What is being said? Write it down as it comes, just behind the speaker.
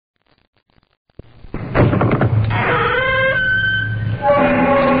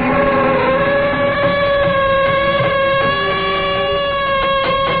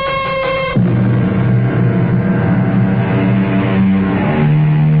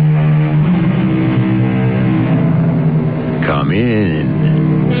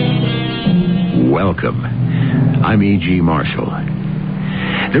welcome. I'm E.G. Marshall.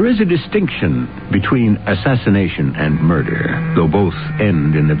 There is a distinction between assassination and murder, though both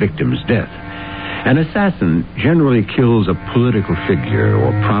end in the victim's death. An assassin generally kills a political figure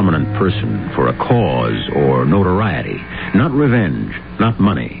or prominent person for a cause or notoriety, not revenge, not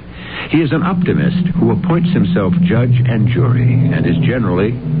money. He is an optimist who appoints himself judge and jury and is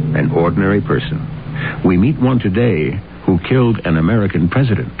generally an ordinary person. We meet one today who killed an American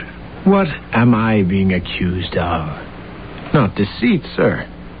president. What am I being accused of? Not deceit, sir,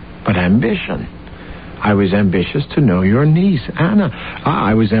 but ambition. I was ambitious to know your niece, Anna.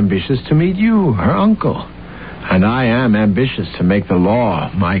 I was ambitious to meet you, her uncle. And I am ambitious to make the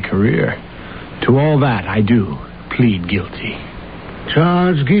law my career. To all that, I do plead guilty.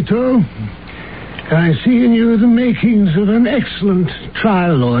 Charles Guiteau, I see in you the makings of an excellent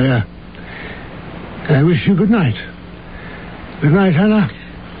trial lawyer. I wish you good night. Good night, Anna.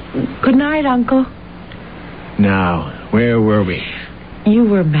 Good night, Uncle. Now, where were we? You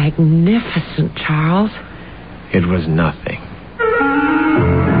were magnificent, Charles. It was nothing.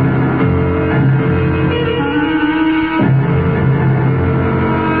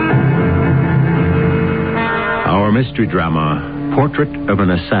 Our mystery drama, Portrait of an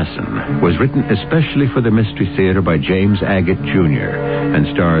Assassin, was written especially for the Mystery Theater by James Agate, Jr. and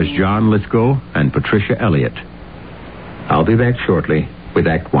stars John Lithgow and Patricia Elliott. I'll be back shortly with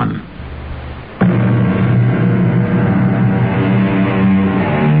Act One.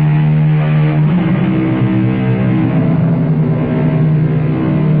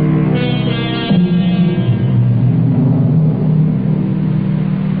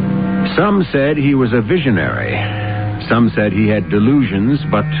 Some said he was a visionary. Some said he had delusions,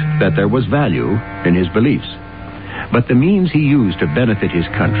 but that there was value in his beliefs. But the means he used to benefit his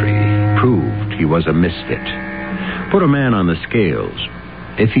country proved he was a misfit. Put a man on the scales.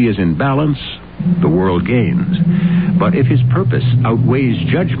 If he is in balance, the world gains. But if his purpose outweighs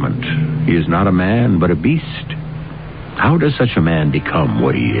judgment, he is not a man, but a beast. How does such a man become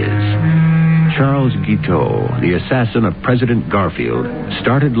what he is? Charles Guiteau, the assassin of President Garfield,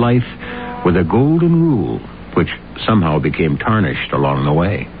 started life with a golden rule, which somehow became tarnished along the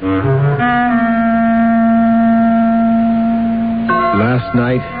way. Last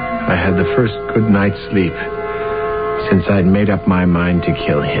night, I had the first good night's sleep since I'd made up my mind to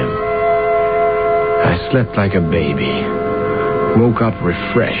kill him. I slept like a baby, woke up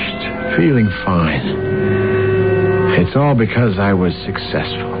refreshed, feeling fine. It's all because I was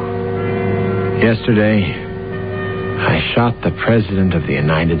successful. Yesterday, I shot the President of the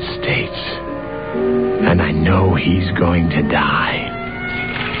United States, and I know he's going to die.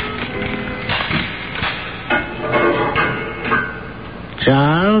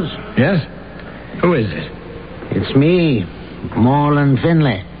 Charles? Yes? Who is it? It's me, Morland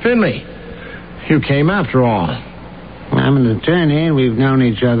Finley. Finley. You came after all. I'm an attorney, and we've known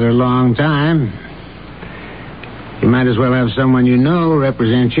each other a long time. You might as well have someone you know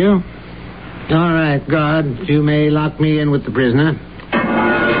represent you. All right, guard, you may lock me in with the prisoner.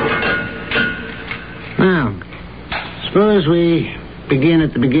 Now, suppose we begin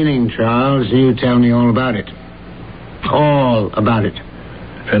at the beginning, Charles, and you tell me all about it. All about it.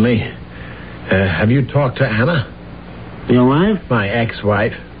 Finley, have you talked to Anna? Your wife? My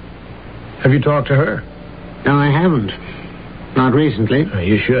ex-wife. Have you talked to her? No, I haven't. Not recently.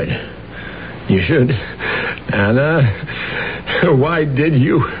 You should. You should. Anna, why did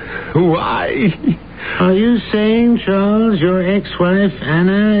you... Why? Are you saying, Charles, your ex-wife,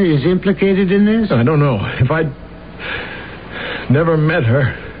 Anna, is implicated in this? I don't know. If I'd never met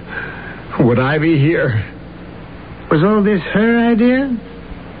her, would I be here? Was all this her idea?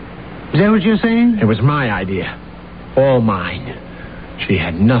 Is that what you're saying? It was my idea. All mine. She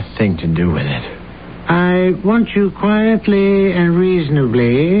had nothing to do with it. I want you quietly and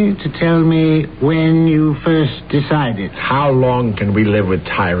reasonably to tell me when you first decided. How long can we live with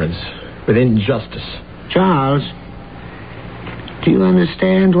tyrants, with injustice? Charles, do you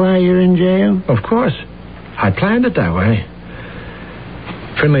understand why you're in jail? Of course. I planned it that way.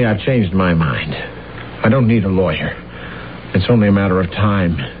 Finley, I've changed my mind. I don't need a lawyer. It's only a matter of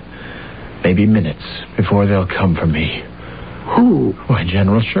time. Maybe minutes before they'll come for me. Who? Why,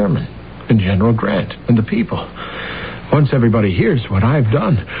 General Sherman and General Grant and the people. Once everybody hears what I've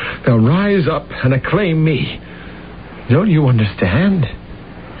done, they'll rise up and acclaim me. Don't you understand?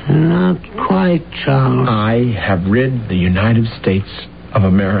 Not quite, Charles. I have rid the United States of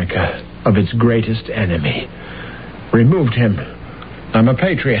America of its greatest enemy. Removed him. I'm a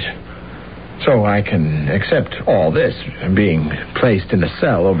patriot. So I can accept all this, being placed in a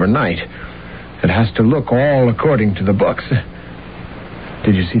cell overnight. It has to look all according to the books.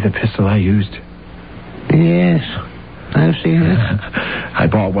 Did you see the pistol I used? Yes, I've seen it. I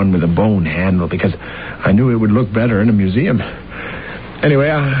bought one with a bone handle because I knew it would look better in a museum. Anyway,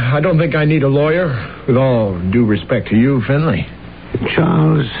 I don't think I need a lawyer, with all due respect to you, Finley.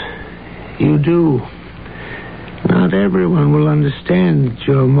 Charles, you do. Not everyone will understand that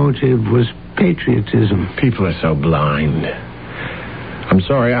your motive was patriotism. People are so blind. I'm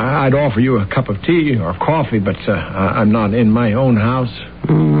sorry, I'd offer you a cup of tea or coffee, but I'm not in my own house.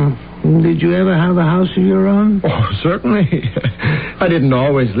 Did you ever have a house of your own? Oh, certainly. I didn't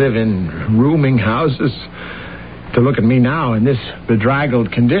always live in rooming houses. To look at me now in this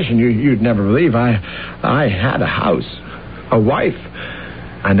bedraggled condition, you'd never believe I had a house, a wife,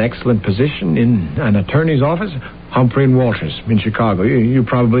 an excellent position in an attorney's office, Humphrey and Walters in Chicago. You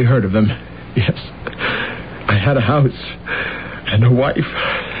probably heard of them. Yes, I had a house and a wife,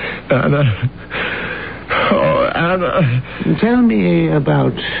 Anna. Oh, Anna. Tell me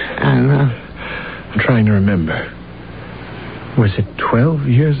about Anna. I'm trying to remember. Was it 12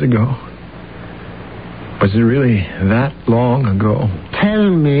 years ago? Was it really that long ago? Tell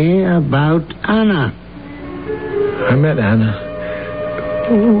me about Anna. I met Anna.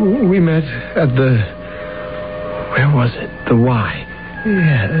 We met at the... Where was it? The Y.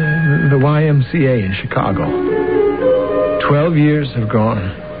 Yeah, the YMCA in Chicago. 12 years have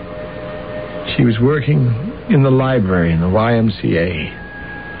gone. She was working in the library in the YMCA.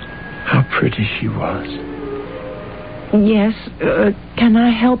 How pretty she was. Yes, can I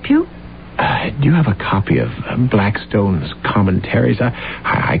help you? Do you have a copy of Blackstone's commentaries?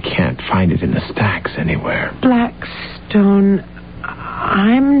 I can't find it in the stacks anywhere. Blackstone...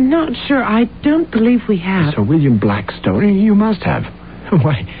 I'm not sure. I don't believe we have. Sir William Blackstone? You must have.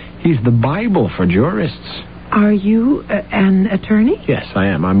 Why, he's the Bible for jurists. Are you an attorney? Yes, I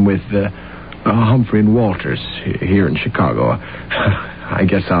am. I'm with Humphrey and Walters here in Chicago. I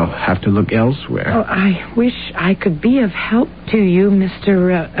guess I'll have to look elsewhere. Oh, I wish I could be of help to you,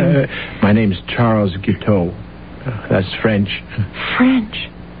 Mr. My name's Charles Guiteau. That's French. French?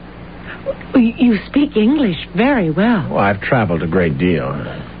 You speak English very well. Well, I've traveled a great deal.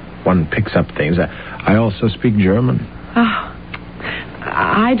 One picks up things. I also speak German. Oh,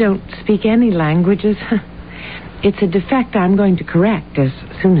 I don't speak any languages. It's a defect I'm going to correct as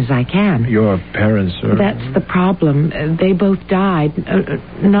soon as I can. Your parents are... That's the problem. They both died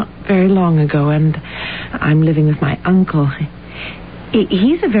not very long ago, and I'm living with my uncle.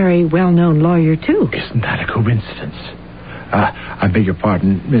 He's a very well-known lawyer, too. Isn't that a coincidence? I beg your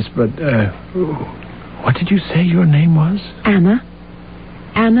pardon, miss, but what did you say your name was? Anna.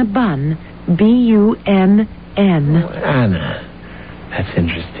 Anna Bunn. Bunn. Oh, Anna. That's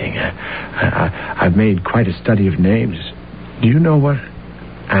interesting. I've made quite a study of names. Do you know what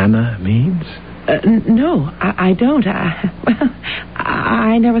Anna means? No, I don't.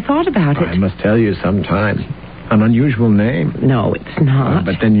 I never thought about it. I must tell you sometime. An unusual name. No, it's not.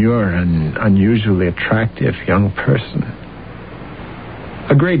 But then you're an unusually attractive young person.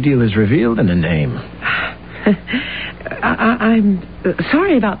 A great deal is revealed in a name. I'm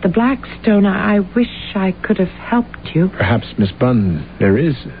sorry about the Blackstone. I wish I could have helped you. Perhaps, Miss Bunn, there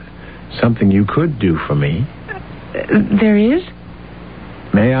is something you could do for me. There is?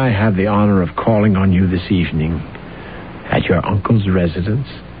 May I have the honor of calling on you this evening at your uncle's residence?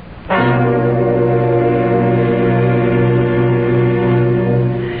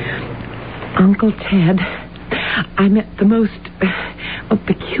 Uncle Ted, I met the most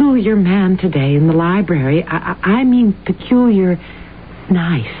peculiar man today in the library. I mean peculiar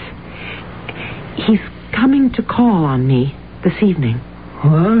nice. He's coming to call on me this evening.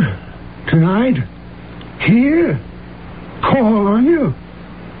 What? Tonight? Here? Call on you?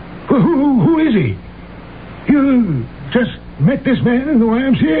 Who is he? You just met this man in the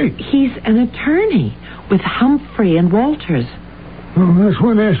YMCA? He's an attorney with Humphrey and Walters. Oh, that's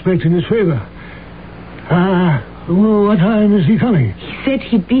one aspect in his favor. What time is he coming? He said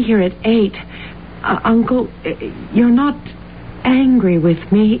he'd be here at 8. Uncle, you're not angry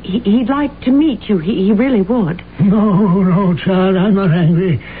with me. He'd like to meet you. He really would. No, child, I'm not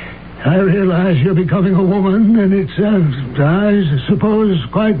angry. I realize you're becoming a woman, and it's, I suppose,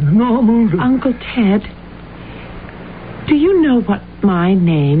 quite normal to... Uncle Ted, do you know what my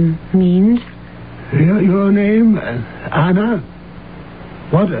name means? Your name? Anna?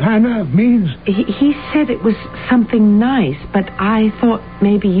 What Anna means? He said it was something nice, but I thought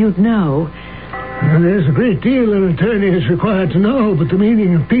maybe you'd know. Well, there's a great deal an attorney is required to know, but the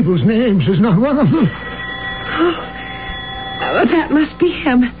meaning of people's names is not one of them. Oh, that must be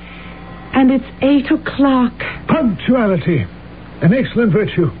him. And it's 8 o'clock. Punctuality. An excellent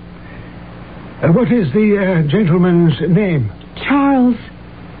virtue. What is the gentleman's name? Charles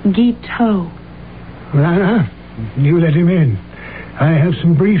Guiteau. Anna, you let him in. I have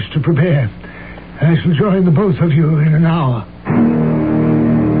some briefs to prepare. I shall join the both of you in an hour.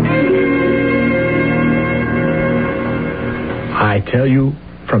 I tell you,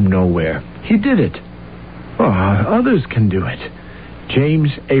 from nowhere. He did it. Oh, others can do it.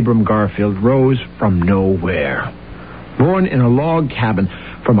 James Abram Garfield rose from nowhere. Born in a log cabin,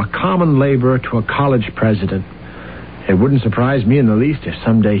 from a common laborer to a college president. It wouldn't surprise me in the least if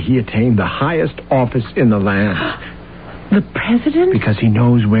someday he attained the highest office in the land. The president? Because he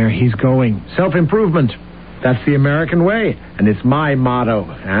knows where he's going. Self-improvement. That's the American way, and it's my motto,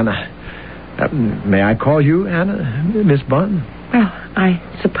 Anna. May I call you Anna, Miss Bunn? Well, I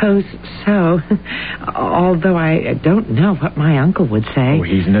suppose so. Although I don't know what my uncle would say. Oh,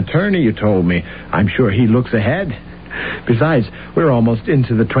 he's an attorney, you told me. I'm sure he looks ahead. Besides, we're almost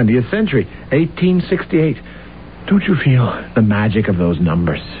into the 20th century, 1868. Don't you feel the magic of those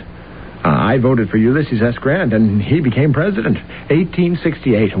numbers? I voted for Ulysses S. Grant, and he became president.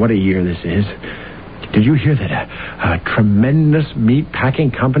 1868. What a year this is. Did you hear that a tremendous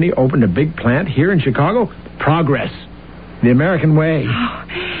meat-packing company opened a big plant here in Chicago? Progress. The American way. Oh,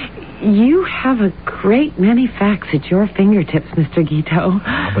 you have a great many facts at your fingertips, Mr. Guiteau.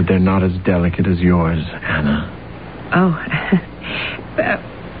 Oh, but they're not as delicate as yours, Anna. Oh.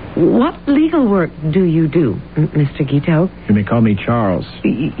 What legal work do you do, Mr. Guiteau? You may call me Charles.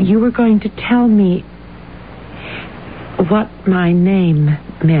 You were going to tell me what my name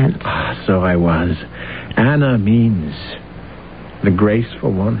meant. So I was. Anna means the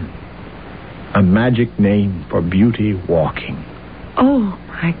graceful one. A magic name for beauty walking. Oh,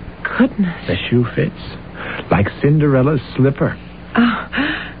 my goodness. The shoe fits, like Cinderella's slipper.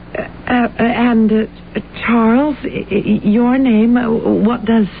 Charles, your name, what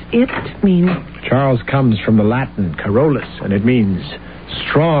does it mean? Charles comes from the Latin Carolus, and it means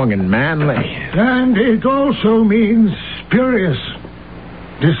strong and manly. And it also means spurious,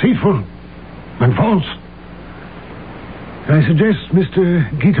 deceitful, and false. I suggest, Mr.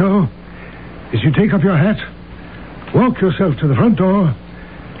 Guiteau, as you take up your hat, walk yourself to the front door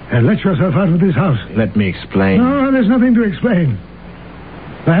and let yourself out of this house. Let me explain. No, there's nothing to explain.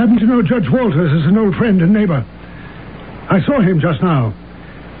 I happen to know Judge Walters as an old friend and neighbor. I saw him just now,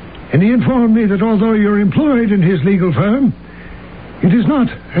 and he informed me that although you're employed in his legal firm, it is not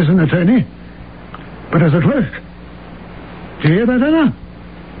as an attorney, but as a clerk. Do you hear that, Anna?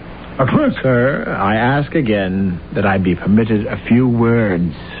 A clerk. Sir, I ask again that I be permitted a few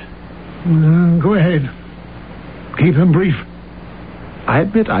words. Go ahead. Keep them brief. I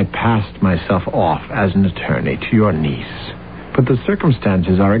admit I passed myself off as an attorney to your niece, but the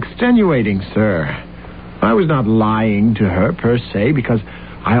circumstances are extenuating, sir. I was not lying to her per se, because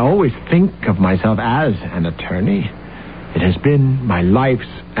I always think of myself as an attorney. It has been my life's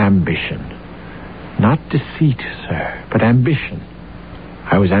ambition. Not deceit, sir, but ambition.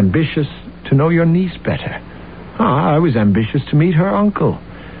 I was ambitious to know your niece better. I was ambitious to meet her uncle.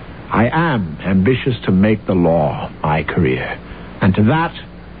 I am ambitious to make the law my career. And to that,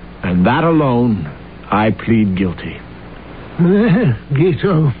 and that alone, I plead guilty.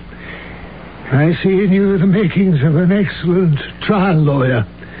 Guiteau, I see in you the makings of an excellent trial lawyer.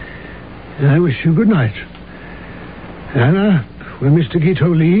 I wish you good night. Anna, when Mr. Guiteau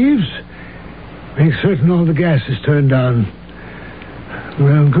leaves, make certain all the gas is turned down.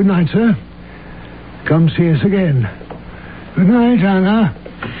 Well, good night, sir. Come see us again. Good night, Anna.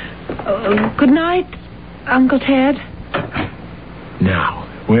 Good night, Uncle Ted. Now,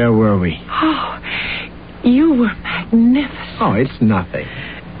 where were we? Oh, you were magnificent. Oh, it's nothing.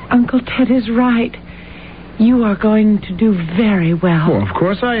 Uncle Ted is right. You are going to do very well. Oh, of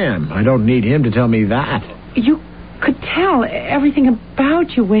course I am. I don't need him to tell me that. You could tell everything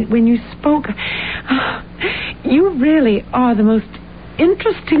about you when you spoke. You really are the most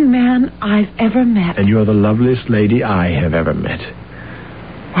interesting man I've ever met. And you're the loveliest lady I have ever met.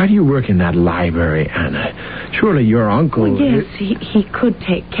 Why do you work in that library, Anna? Surely your uncle... Well, yes, he could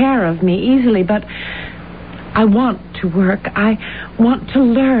take care of me easily, but I want to work. I want to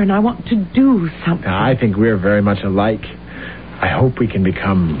learn. I want to do something. I think we're very much alike. I hope we can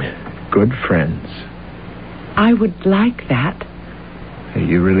become good friends. I would like that.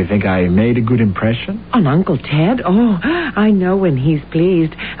 You really think I made a good impression? On Uncle Ted? Oh, I know when he's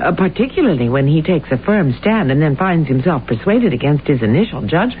pleased, particularly when he takes a firm stand and then finds himself persuaded against his initial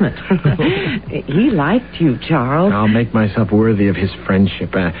judgment. He liked you, Charles. I'll make myself worthy of his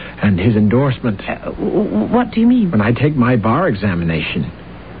friendship and his endorsement. What do you mean? When I take my bar examination,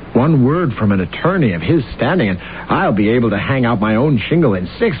 one word from an attorney of his standing, and I'll be able to hang out my own shingle in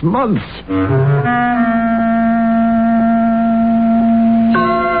 6 months.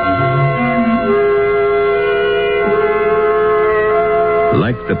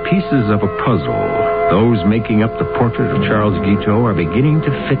 Like the pieces of a puzzle, those making up the portrait of Charles Guiteau are beginning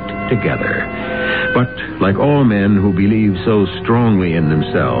to fit together. But like all men who believe so strongly in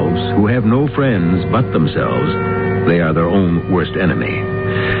themselves, who have no friends but themselves, they are their own worst enemy.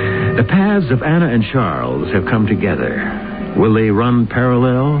 The paths of Anna and Charles have come together. Will they run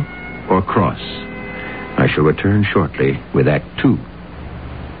parallel or cross? I shall return shortly with Act 2.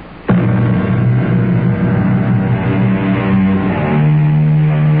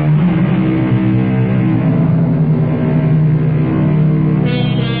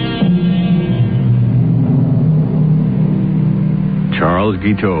 Charles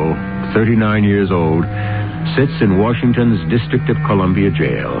Guiteau, 39 years old, sits in Washington's District of Columbia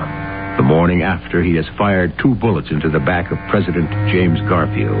jail the morning after he has fired 2 bullets into the back of President James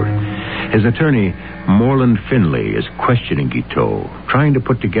Garfield. His attorney, Moreland Finley, is questioning Guiteau, trying to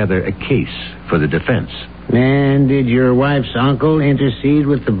put together a case for the defense. And did your wife's uncle intercede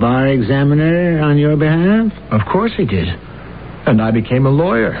with the bar examiner on your behalf? Of course he did. And I became a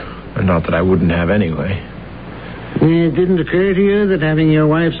lawyer. Not that I wouldn't have anyway. It didn't occur to you that having your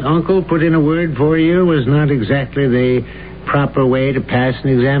wife's uncle put in a word for you was not exactly the proper way to pass an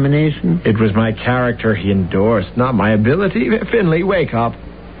examination? It was my character he endorsed, not my ability. Finley, wake up.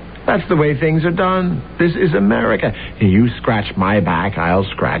 That's the way things are done. This is America. You scratch my back, I'll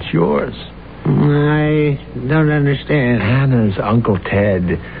scratch yours. I don't understand. Anna's Uncle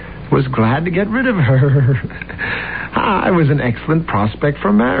Ted was glad to get rid of her. I was an excellent prospect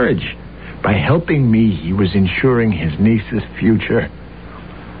for marriage. By helping me, he was ensuring his niece's future.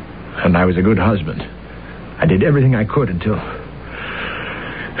 And I was a good husband. I did everything I could until...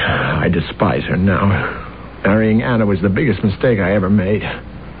 I despise her now. Marrying Anna was the biggest mistake I ever made.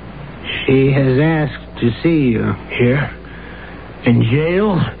 She has asked to see you. Here? In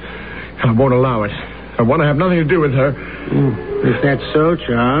jail? I won't allow it. I want to have nothing to do with her. If that's so,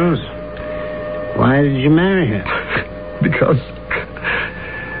 Charles, why did you marry her? Because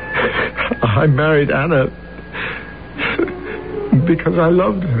I married Anna because I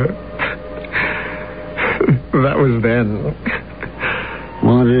loved her. That was then.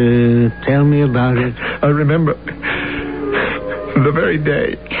 Want to tell me about it? I remember the very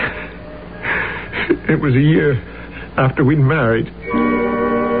day. It was a year after we'd married.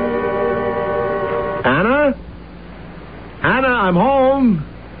 Anna? Anna, I'm home.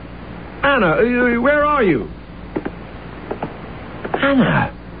 Anna, where are you?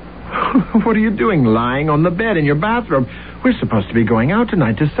 Anna, what are you doing lying on the bed in your bathroom? We're supposed to be going out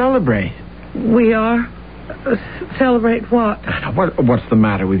tonight to celebrate. We are? Celebrate what? Anna, what's the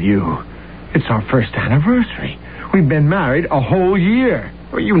matter with you? It's our first anniversary. We've been married a whole year.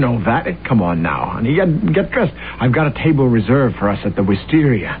 Well, you know that. Come on now, honey. Get dressed. I've got a table reserved for us at the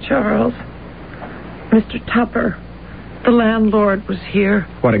Wisteria. Charles, Mr. Tupper, the landlord was here.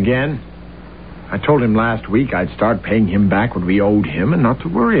 What, again? I told him last week I'd start paying him back what we owed him and not to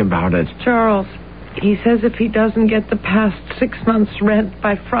worry about it. Charles, he says if he doesn't get the past 6 months' rent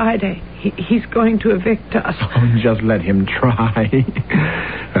by Friday, he's going to evict us. Oh, just let him try.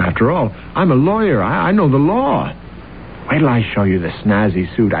 After all, I'm a lawyer. I know the law. Wait till I show you the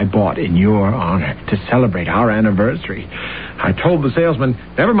snazzy suit I bought in your honor to celebrate our anniversary. I told the salesman,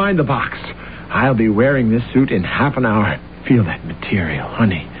 never mind the box. I'll be wearing this suit in half an hour. Feel that material,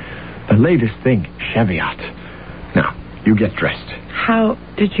 honey. The latest thing, Cheviot. Now, you get dressed. How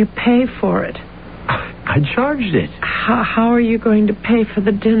did you pay for it? I charged it. How are you going to pay for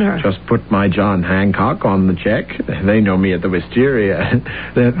the dinner? Just put my John Hancock on the check. They know me at the Wisteria.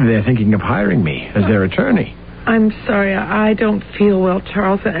 They're thinking of hiring me as their attorney. I'm sorry, I don't feel well,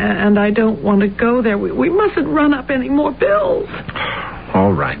 Charles, and I don't want to go there. We mustn't run up any more bills.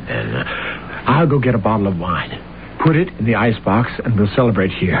 All right, then. I'll go get a bottle of wine. Put it in the icebox, and we'll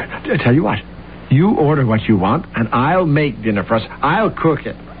celebrate here. I tell you what, you order what you want, and I'll make dinner for us. I'll cook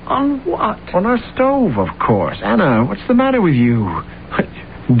it. On what? On our stove, of course. Anna, what's the matter with you?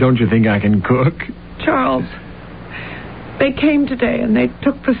 Don't you think I can cook? Charles, they came today, and they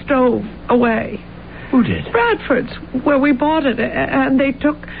took the stove away. Who did? Bradford's, where we bought it, and they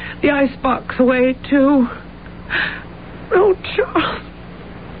took the icebox away, too. Oh, Charles,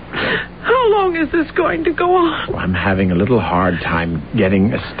 how long is this going to go on? Oh, I'm having a little hard time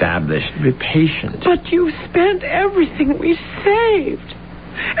getting established. Be patient. But you spent everything we saved.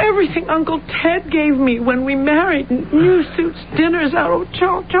 Everything Uncle Ted gave me when we married. New suits, dinners out.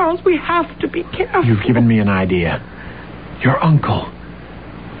 Oh, Charles, we have to be careful. You've given me an idea. Your uncle...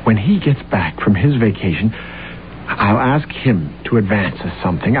 When he gets back from his vacation, I'll ask him to advance us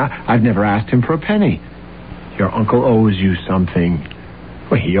something. I've never asked him for a penny. Your uncle owes you something.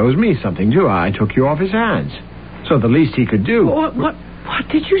 Well, he owes me something, too. I took you off his hands. So the least he could do... What What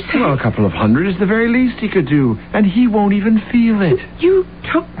did you say? Well, a couple of hundred is the very least he could do, and he won't even feel it. You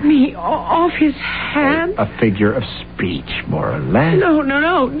took me off his hand? A figure of speech, more or less. No,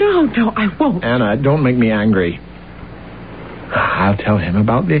 I won't. Anna, don't make me angry. I'll tell him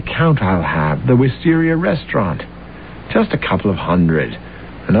about the account I'll have, the Wisteria restaurant. Just a couple of hundred.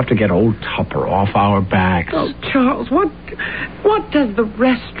 Enough to get old Tupper off our backs. Oh, Charles, what does the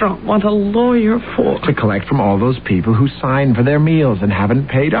restaurant want a lawyer for? To collect from all those people who signed for their meals and haven't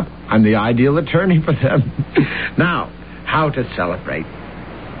paid up. I'm the ideal attorney for them. Now, how to celebrate.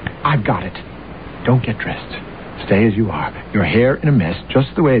 I've got it. Don't get dressed. Stay as you are. Your hair in a mess,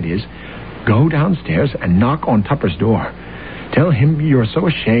 just the way it is. Go downstairs and knock on Tupper's door. Tell him you're so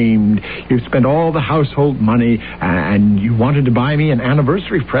ashamed. You've spent all the household money and you wanted to buy me an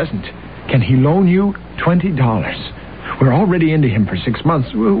anniversary present. Can he loan you $20? We're already into him for 6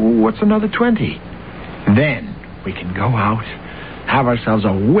 months. What's another 20? Then we can go out, have ourselves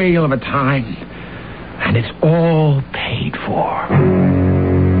a whale of a time, and it's all paid for.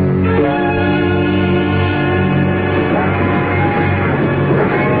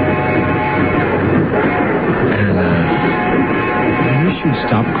 You'd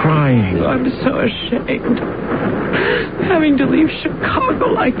stop crying. I'm so ashamed. Having to leave Chicago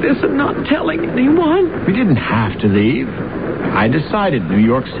like this and not telling anyone. We didn't have to leave. I decided New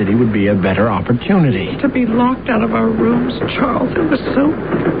York City would be a better opportunity. To be locked out of our rooms, Charles, it was so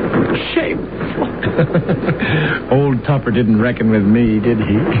shameful. Old Tupper didn't reckon with me, did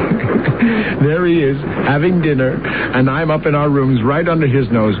he? There he is, having dinner, and I'm up in our rooms right under his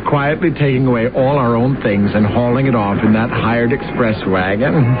nose, quietly taking away all our own things and hauling it off in that hired express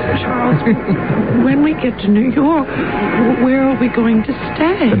wagon. Charles, when we get to New York, where are we going to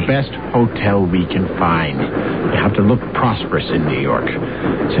stay? The best hotel we can find. You have to look prosperous in New York.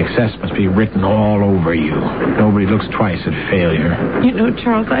 Success must be written all over you. Nobody looks twice at failure. You know,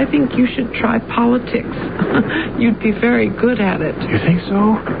 Charles, I think you should try politics. You'd be very good at it. You think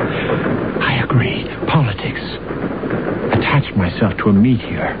so? I agree. Politics. Attach myself to a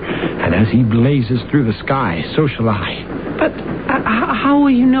meteor, and as he blazes through the sky, so shall I. But how will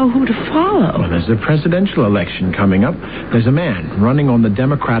you know who to follow? Well, there's a presidential election coming up. There's a man running on the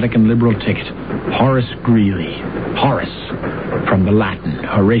Democratic and Liberal ticket. Horace Greeley. Horace, from the Latin,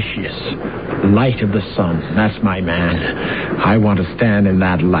 Horatius. Light of the sun. That's my man. I want to stand in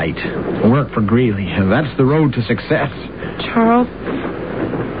that light. Work for Greeley, and that's the road to success. Charles,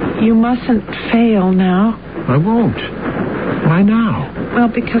 you mustn't fail now. I won't. Why now? Well,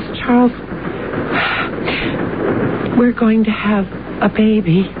 because, Charles, we're going to have a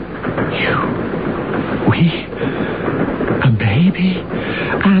baby. A baby?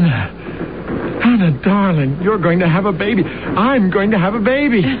 Anna, darling, you're going to have a baby. I'm going to have a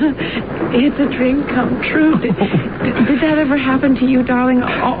baby. It's a dream come true. Did that ever happen to you, darling?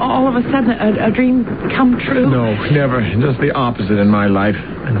 All of a sudden, a dream come true? No, never. Just the opposite in my life.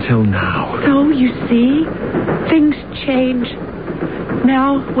 Until now. So, you see, things change.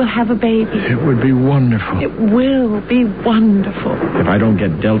 Now we'll have a baby. It would be wonderful. It will be wonderful. If I don't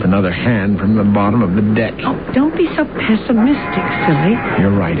get dealt another hand from the bottom of the deck. Oh, don't be so pessimistic, silly.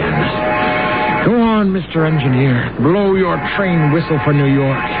 You're right, Anna. Go on, Mr. Engineer. Blow your train whistle for New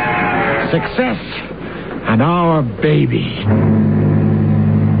York. Success and our baby.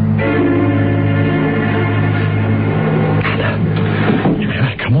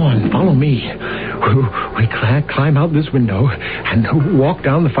 Anna, come on, follow me. We climb out this window and walk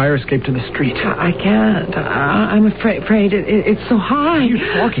down the fire escape to the street. I can't. I'm afraid it's so high. What are you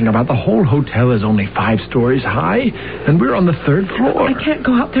talking about? The whole hotel is only 5 stories high, and we're on the 3rd floor. I can't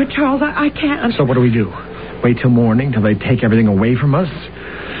go out there, Charles. I can't. So what do we do? Wait till morning, till they take everything away from us?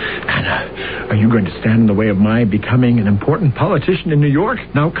 Anna, are you going to stand in the way of my becoming an important politician in New York?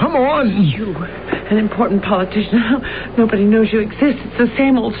 Now, come on. You, an important politician. Nobody knows you exist. It's the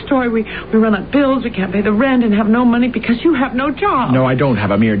same old story. We run up bills, we can't pay the rent, and have no money because you have no job. No, I don't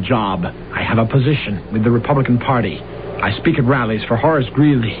have a mere job. I have a position with the Republican Party. I speak at rallies for Horace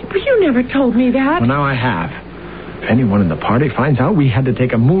Greeley. But you never told me that. Well, now I have. If anyone in the party finds out we had to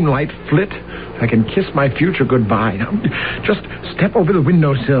take a moonlight flit, I can kiss my future goodbye. Now, just step over the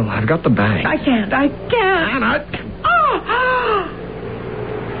windowsill. I've got the bag. I can't. Anna! Oh!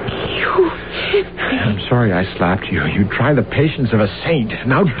 You hit me. I'm sorry I slapped you. You try the patience of a saint.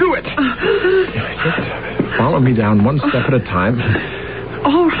 Now do it. Just follow me down one step at a time.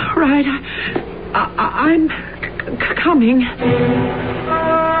 All right. I'm coming.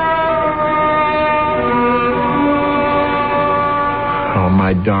 Oh,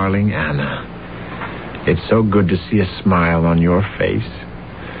 my darling Anna. It's so good to see a smile on your face.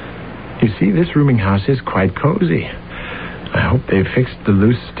 You see, this rooming house is quite cozy. I hope they fixed the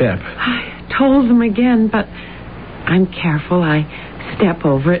loose step. I told them again, but I'm careful. I step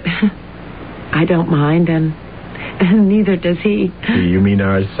over it. I don't mind, and neither does he. You mean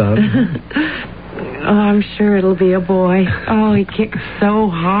our son? Oh, I'm sure it'll be a boy. Oh, he kicks so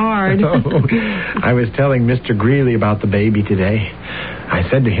hard. I was telling Mr. Greeley about the baby today. I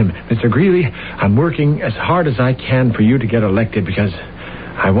said to him, Mr. Greeley, I'm working as hard as I can for you to get elected because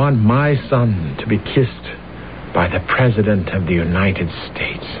I want my son to be kissed by the President of the United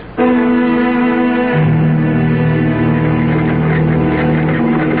States.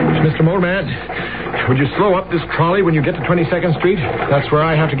 Mr. Motorman, would you slow up this trolley when you get to 22nd Street? That's where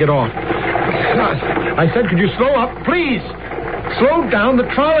I have to get off. I said, could you slow up, please? Slow down the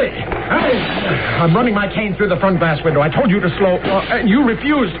trolley. Hey, I'm running my cane through the front glass window. I told you to slow, and you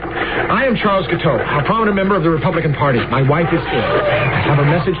refused. I am Charles Guiteau, a prominent member of the Republican Party. My wife is ill. I have a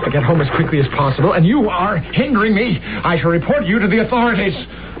message to get home as quickly as possible, and you are hindering me. I shall report you to the authorities.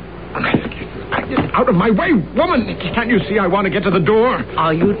 Out of my way, woman! Can't you see I want to get to the door?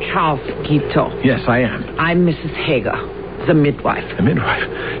 Are you Charles Guiteau? Yes, I am. I'm Mrs. Hager, the midwife. The midwife?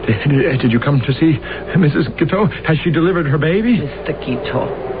 Did you come to see Mrs. Guiteau? Has she delivered her baby? Mr. Guiteau,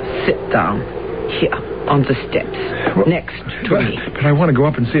 sit down here on the steps next to me. But I want to go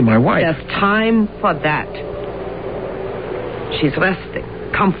up and see my wife. There's time for that. She's resting.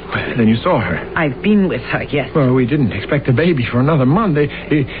 Comfortably. Then you saw her? I've been with her, yes. Well, we didn't expect a baby for another month.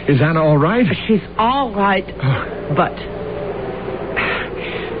 Is Anna all right? She's all right, but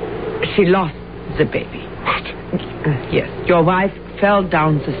she lost the baby. What? Yes, your wife fell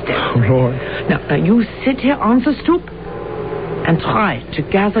down the steps. Oh, Lord. Now, you sit here on the stoop and try to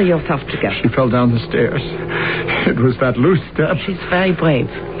gather yourself together. She fell down the stairs. It was that loose step. She's very brave,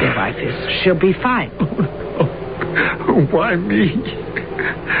 your wife is. She'll be fine. Why me?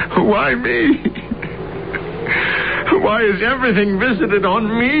 Why me? Why is everything visited on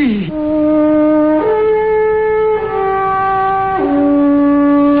me?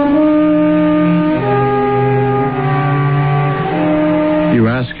 You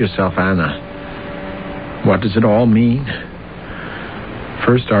ask yourself, Anna, what does it all mean?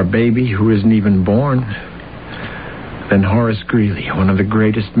 First, our baby who isn't even born. Then Horace Greeley, one of the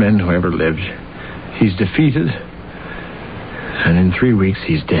greatest men who ever lived. He's defeated. And in 3 weeks,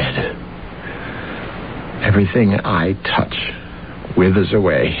 he's dead. Everything I touch withers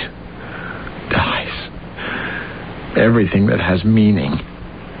away, dies. Everything that has meaning.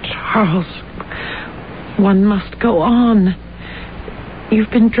 Charles, one must go on.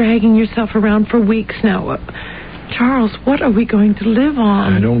 You've been dragging yourself around for weeks now. Charles, what are we going to live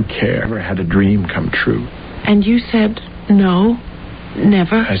on? I don't care. I never had a dream come true. And you said no,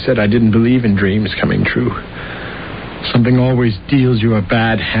 never? I said I didn't believe in dreams coming true. Something always deals you a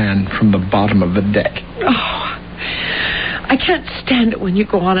bad hand from the bottom of the deck. Oh, I can't stand it when you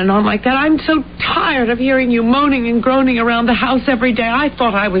go on and on like that. I'm so tired of hearing you moaning and groaning around the house every day. I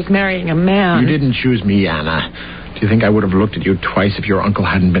thought I was marrying a man. You didn't choose me, Anna. Do you think I would have looked at you twice if your uncle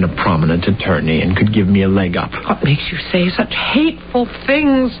hadn't been a prominent attorney and could give me a leg up? What makes you say such hateful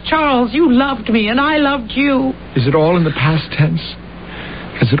things? Charles, you loved me and I loved you. Is it all in the past tense?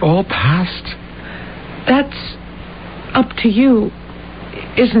 Has it all passed? That's up to you,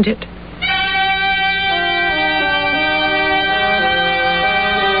 isn't it?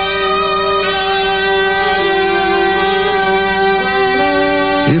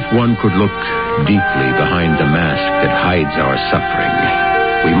 If one could look deeply behind the mask that hides our suffering,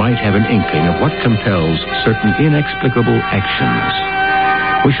 we might have an inkling of what compels certain inexplicable actions.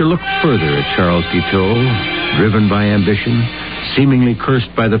 We shall look further at Charles Guiteau, driven by ambition, seemingly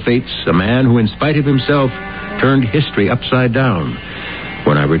cursed by the fates, a man who, in spite of himself, turned history upside down,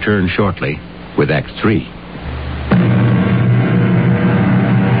 when I return shortly with Act 3.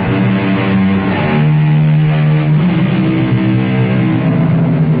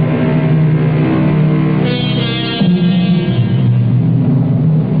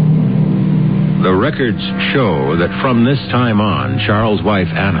 The records show that from this time on, Charles' wife,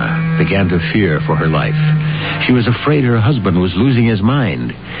 Anna, began to fear for her life. She was afraid her husband was losing his mind,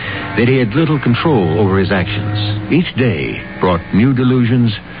 that he had little control over his actions. Each day brought new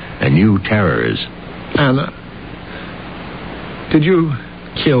delusions and new terrors. Anna, did you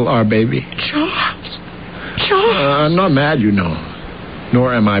kill our baby? Charles! I'm not mad, you know,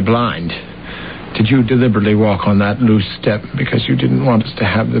 nor am I blind. Did you deliberately walk on that loose step because you didn't want us to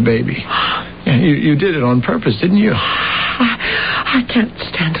have the baby? You did it on purpose, didn't you? I can't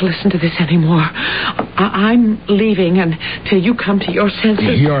stand to listen to this anymore. I'm leaving until you come to your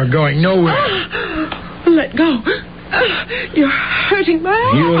senses. You're going nowhere. Let go. You're hurting my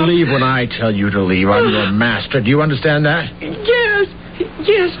arm. You'll leave when I tell you to leave. I'm your master. Do you understand that?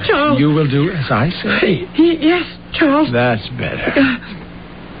 Yes, Charles. You will do as I say. Yes, Charles. That's better.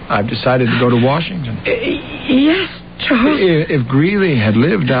 I've decided to go to Washington. Yes, Charles. If Greeley had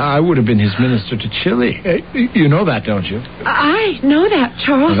lived, I would have been his minister to Chile. You know that, don't you? I know that,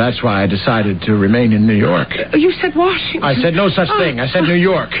 Charles. Well, that's why I decided to remain in New York. You said Washington. I said no such thing. I said New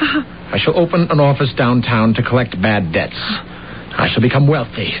York. I shall open an office downtown to collect bad debts. I shall become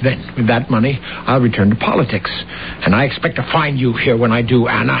wealthy. Then, with that money, I'll return to politics. And I expect to find you here when I do,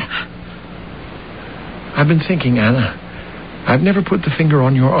 Anna. I've been thinking, Anna. I've never put the finger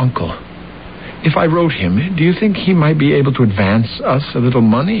on your uncle. If I wrote him, do you think he might be able to advance us a little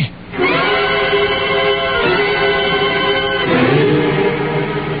money?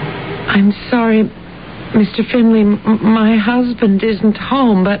 I'm sorry, Mr. Finley. My husband isn't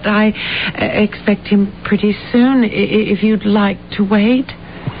home, but I expect him pretty soon. If you'd like to wait.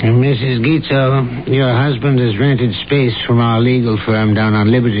 And Mrs. Guiteau, your husband has rented space from our legal firm down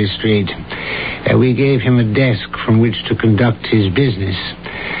on Liberty Street. We gave him a desk from which to conduct his business.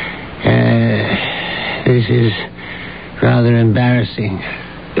 This is rather embarrassing.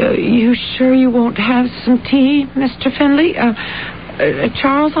 You sure you won't have some tea, Mr. Finley?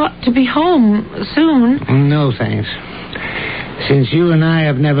 Charles ought to be home soon. No, thanks. Since you and I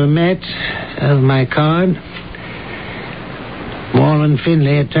have never met, my card... Warren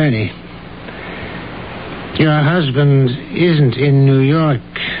Finley, attorney. Your husband isn't in New York,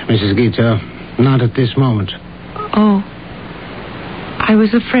 Mrs. Guiteau. Not at this moment. Oh. I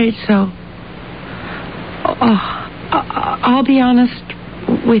was afraid so. I'll be honest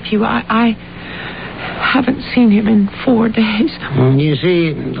with you. I haven't seen him in 4 days. You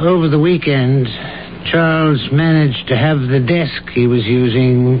see, over the weekend, Charles managed to have the desk he was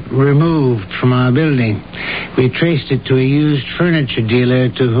using removed from our building. We traced it to a used furniture dealer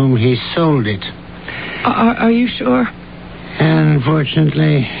to whom he sold it. Are you sure?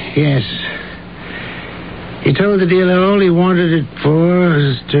 Unfortunately, yes. He told the dealer all he wanted it for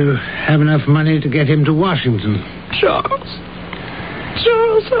was to have enough money to get him to Washington. Charles,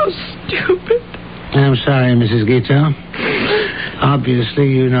 how stupid. I'm sorry, Mrs. Guiteau. Obviously,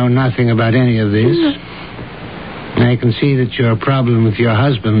 you know nothing about any of this. I can see that your problem with your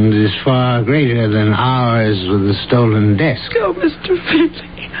husband is far greater than ours with the stolen desk. Oh, Mr.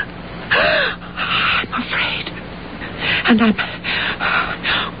 Finley. I'm afraid. And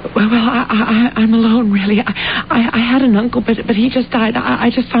I'm alone, really. I had an uncle, but he just died. I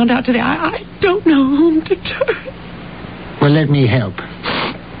just found out today. I don't know whom to turn. Well, let me help.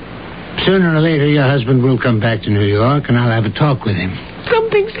 Sooner or later, your husband will come back to New York, and I'll have a talk with him.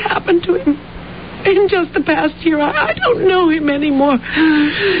 Something's happened to him. In just the past year, I don't know him anymore.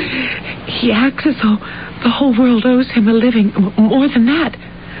 He acts as though the whole world owes him a living. More than that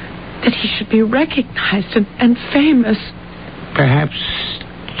he should be recognized and famous. Perhaps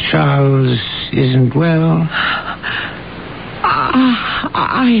Charles isn't well?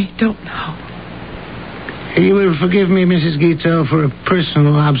 I don't know. You will forgive me, Mrs. Guiteau, for a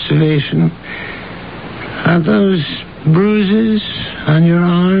personal observation. Are those bruises on your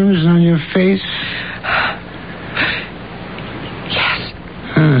arms and on your face? Yes.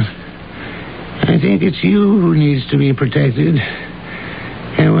 I think it's you who needs to be protected.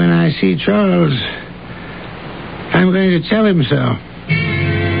 And when I see Charles, I'm going to tell him so.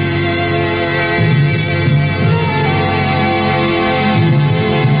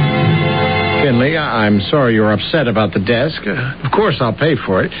 Finley, I'm sorry you're upset about the desk. Of course I'll pay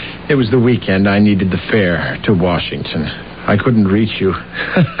for it. It was the weekend. I needed the fare to Washington. I couldn't reach you.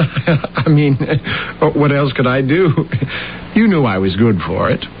 I mean, what else could I do? You knew I was good for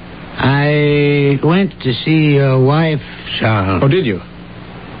it. I went to see your wife, Charles. Oh, did you?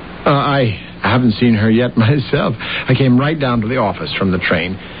 I haven't seen her yet myself. I came right down to the office from the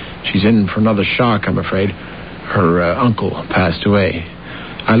train. She's in for another shock, I'm afraid. Her uncle passed away.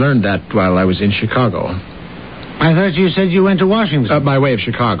 I learned that while I was in Chicago. I thought you said you went to Washington. By way of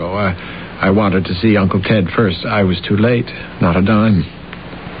Chicago. I wanted to see Uncle Ted first. I was too late. Not a dime.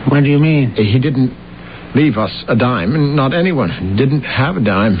 What do you mean? He didn't leave us a dime. Not anyone. Didn't have a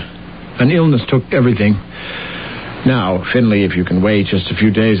dime. An illness took everything. Now, Finley, if you can wait just a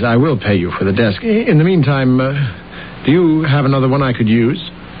few days, I will pay you for the desk. In the meantime, do you have another one I could use?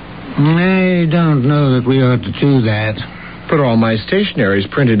 I don't know that we ought to do that. But all my stationery is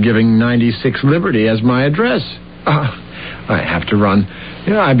printed giving 96 Liberty as my address. I have to run.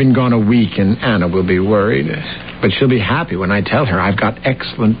 I've been gone a week, and Anna will be worried. But she'll be happy when I tell her I've got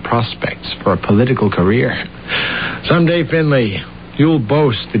excellent prospects for a political career. Someday, Finley, You'll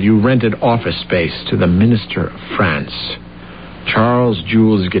boast that you rented office space to the Minister of France, Charles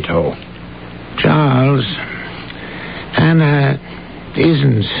Jules Guiteau. Charles, Anna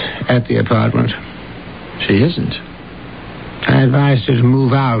isn't at the apartment. She isn't. I advised her to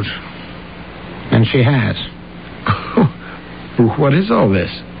move out, and she has. What is all this?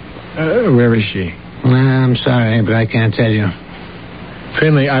 Where is she? I'm sorry, but I can't tell you.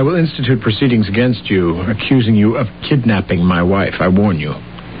 Finley, I will institute proceedings against you, accusing you of kidnapping my wife. I warn you.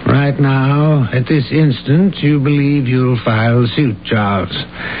 Right now, at this instant, you believe you'll file suit, Charles.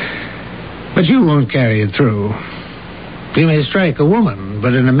 But you won't carry it through. You may strike a woman,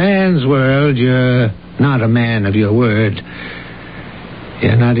 but in a man's world, you're not a man of your word.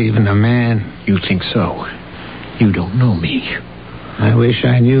 You're not even a man. You think so? You don't know me. I wish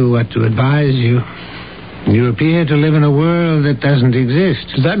I knew what to advise you. You appear to live in a world that doesn't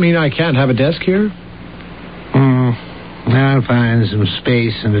exist. Does that mean I can't have a desk here? I'll find some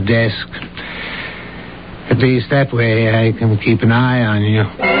space and a desk. At least that way I can keep an eye on you.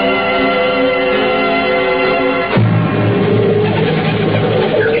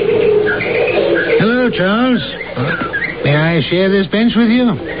 Hello, Charles. May I share this bench with you?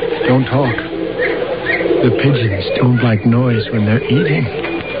 Don't talk. The pigeons don't like noise when they're eating.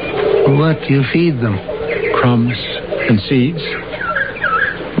 What do you feed them? Crumbs and seeds.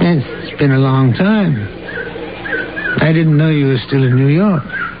 It's been a long time. I didn't know you were still in New York.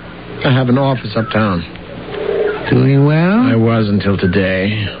 I have an office uptown. Doing well? I was until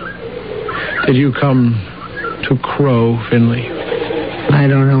today. Did you come to crow, Finley? I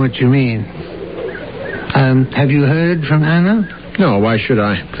don't know what you mean. Have you heard from Anna? No, why should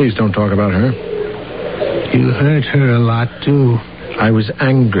I? Please don't talk about her. You hurt her a lot, too. I was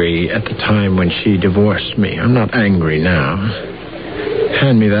angry at the time when she divorced me. I'm not angry now.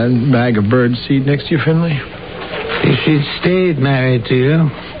 Hand me that bag of bird seed next to you, Finley. If she'd stayed married to you,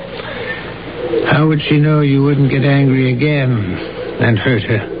 how would she know you wouldn't get angry again and hurt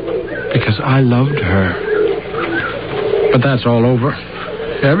her? Because I loved her. But that's all over.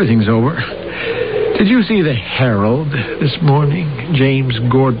 Everything's over. Did you see the Herald this morning? James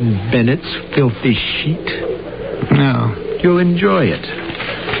Gordon Bennett's filthy sheet? No. You'll enjoy it.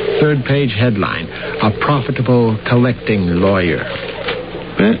 Third page headline: a profitable collecting lawyer.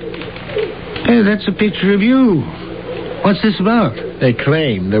 Hey, that's a picture of you. What's this about? They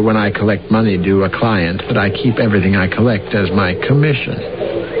claim that when I collect money due a client, that I keep everything I collect as my commission.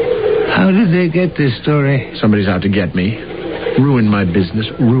 How did they get this story? Somebody's out to get me. Ruin my business.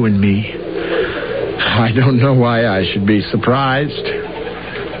 Ruin me. I don't know why I should be surprised.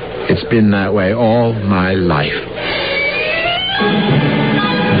 It's been that way all my life.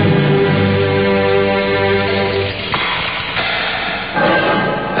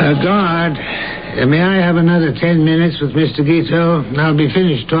 Guard, may I have another 10 minutes with Mr. Guiteau? I'll be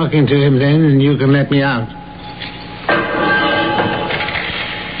finished talking to him then, and you can let me out.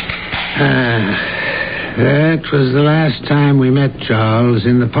 That was the last time we met, Charles,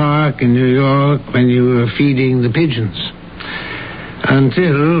 in the park in New York when you were feeding the pigeons.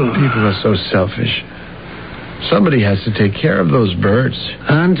 Until... People are so selfish. Somebody has to take care of those birds.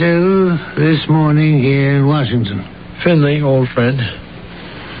 Until this morning here in Washington. Finley, old friend,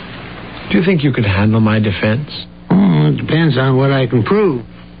 do you think you could handle my defense? It depends on what I can prove.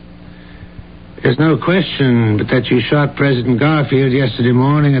 There's no question but that you shot President Garfield yesterday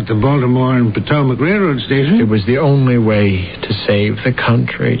morning at the Baltimore and Potomac Railroad Station. It was the only way to save the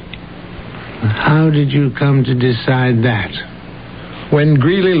country. How did you come to decide that? When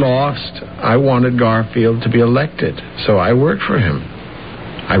Greeley lost, I wanted Garfield to be elected, so I worked for him.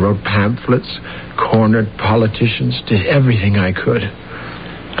 I wrote pamphlets, cornered politicians, did everything I could.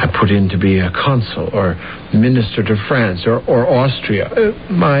 I put in to be a consul or minister to France or Austria,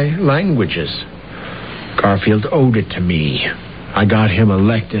 my languages. Garfield owed it to me. I got him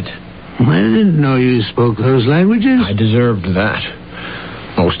elected. I didn't know you spoke those languages. I deserved that.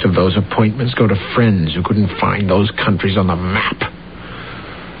 Most of those appointments go to friends who couldn't find those countries on the map.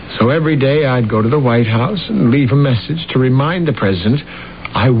 So every day I'd go to the White House and leave a message to remind the president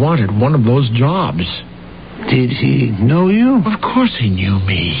I wanted one of those jobs. Did he know you? Of course he knew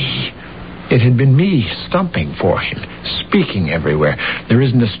me. It had been me stumping for him, speaking everywhere. There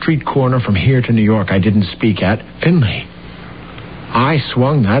isn't a street corner from here to New York I didn't speak at. Finley. I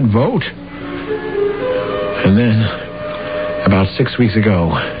swung that vote. And then, about 6 weeks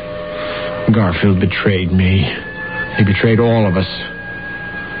ago, Garfield betrayed me. He betrayed all of us.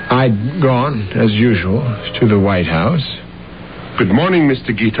 I'd gone, as usual, to the White House. Good morning,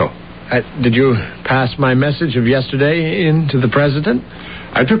 Mr. Guiteau. Did you pass my message of yesterday in to the president?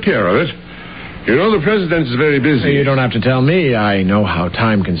 I took care of it. You know, the president is very busy. You don't have to tell me. I know how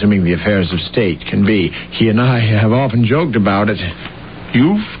time-consuming the affairs of state can be. He and I have often joked about it.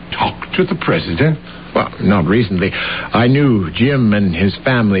 You've talked to the president? Well, not recently. I knew Jim and his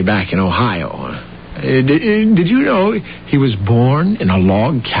family back in Ohio. Did you know he was born in a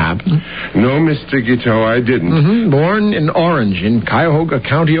log cabin? No, Mr. Guiteau, I didn't. Mm-hmm. Born in Orange in Cuyahoga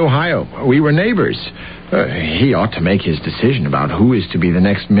County, Ohio. We were neighbors. He ought to make his decision about who is to be the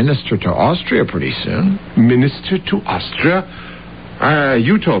next minister to Austria pretty soon. Minister to Austria?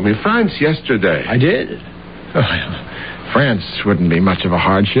 You told me France yesterday. I did. France wouldn't be much of a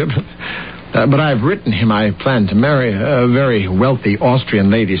hardship. But I've written him I plan to marry a very wealthy Austrian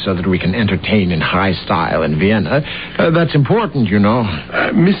lady so that we can entertain in high style in Vienna. That's important, you know.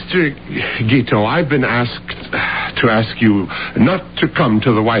 Mr. Guiteau, I've been asked to ask you not to come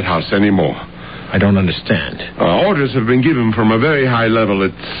to the White House anymore. I don't understand. Orders have been given from a very high level.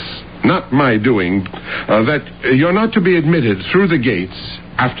 It's not my doing that you're not to be admitted through the gates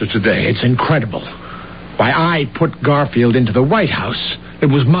after today. It's incredible. Why, I put Garfield into the White House. It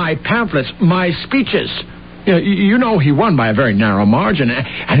was my pamphlets, my speeches. You know he won by a very narrow margin,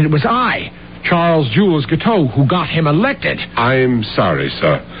 and it was I, Charles Jules Guiteau, who got him elected. I'm sorry,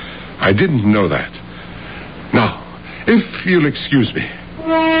 sir. I didn't know that. Now, if you'll excuse me.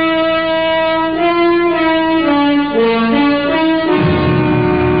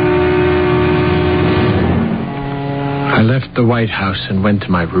 I left the White House and went to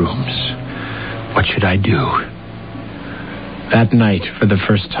my rooms. What should I do? That night, for the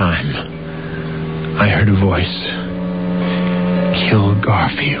first time, I heard a voice. Kill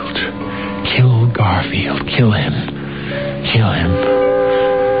Garfield. Kill Garfield. Kill him. Kill him.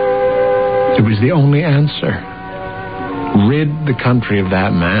 It was the only answer. Rid the country of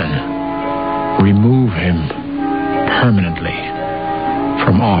that man. Remove him permanently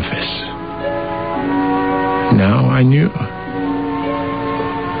from office. Now I knew.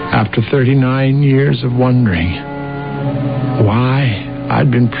 After 39 years of wondering why I'd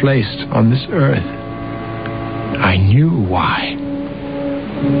been placed on this earth, I knew why.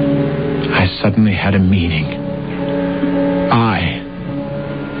 I suddenly had a meaning. I,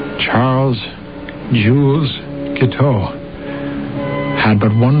 Charles Jules Guiteau, had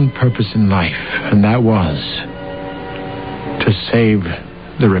but one purpose in life, and that was to save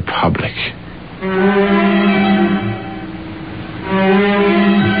the Republic.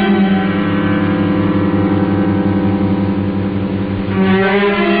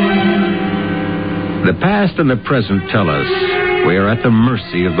 The past and the present tell us we are at the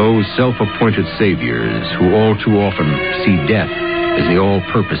mercy of those self-appointed saviors who all too often see death as the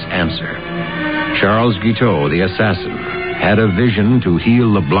all-purpose answer. Charles Guiteau, the assassin, had a vision to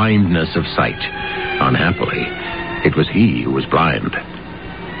heal the blindness of sight. Unhappily, it was he who was blind.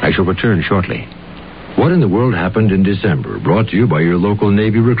 I shall return shortly. What in the world happened in December? Brought to you by your local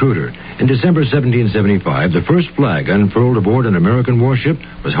Navy recruiter. In December 1775, the first flag unfurled aboard an American warship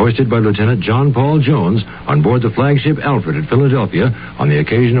was hoisted by Lieutenant John Paul Jones on board the flagship Alfred at Philadelphia on the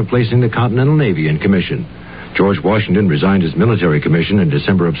occasion of placing the Continental Navy in commission. George Washington resigned his military commission in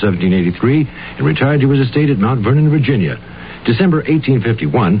December of 1783 and retired to his estate at Mount Vernon, Virginia. December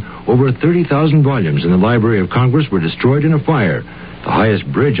 1851, over 30,000 volumes in the Library of Congress were destroyed in a fire. The highest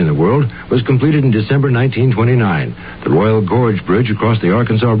bridge in the world was completed in December 1929. The Royal Gorge Bridge across the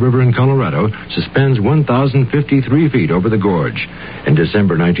Arkansas River in Colorado suspends 1,053 feet over the gorge. In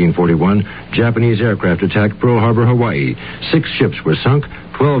December 1941, Japanese aircraft attacked Pearl Harbor, Hawaii. 6 ships were sunk,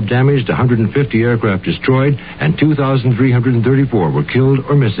 12 damaged, 150 aircraft destroyed, and 2,334 were killed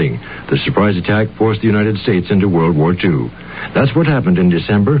or missing. The surprise attack forced the United States into World War II. That's what happened in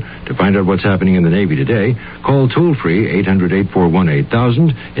December. To find out what's happening in the Navy today, call toll-free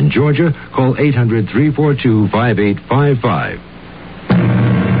 800-841-8000. In Georgia, call 800-342-5855.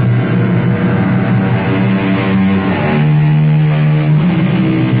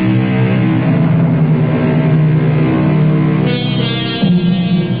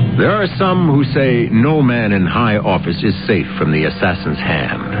 There are some who say no man in high office is safe from the assassin's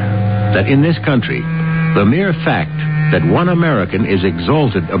hand. That in this country, the mere fact that one American is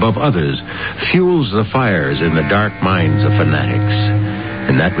exalted above others fuels the fires in the dark minds of fanatics.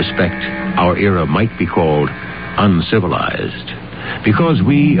 In that respect, our era might be called uncivilized. Because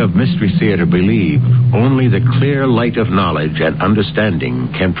we of Mystery Theater believe only the clear light of knowledge and understanding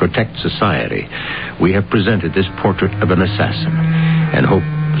can protect society, we have presented this portrait of an assassin and hope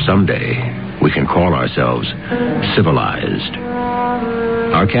someday we can call ourselves civilized.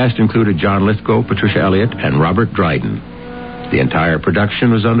 Our cast included John Lithgow, Patricia Elliott, and Robert Dryden. The entire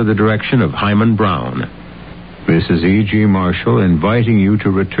production was under the direction of Hyman Brown. This is E.G. Marshall inviting you to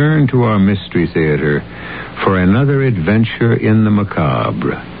return to our Mystery Theater for another adventure in the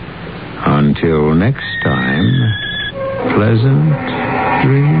macabre. Until next time, pleasant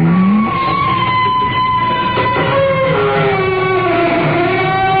dreams.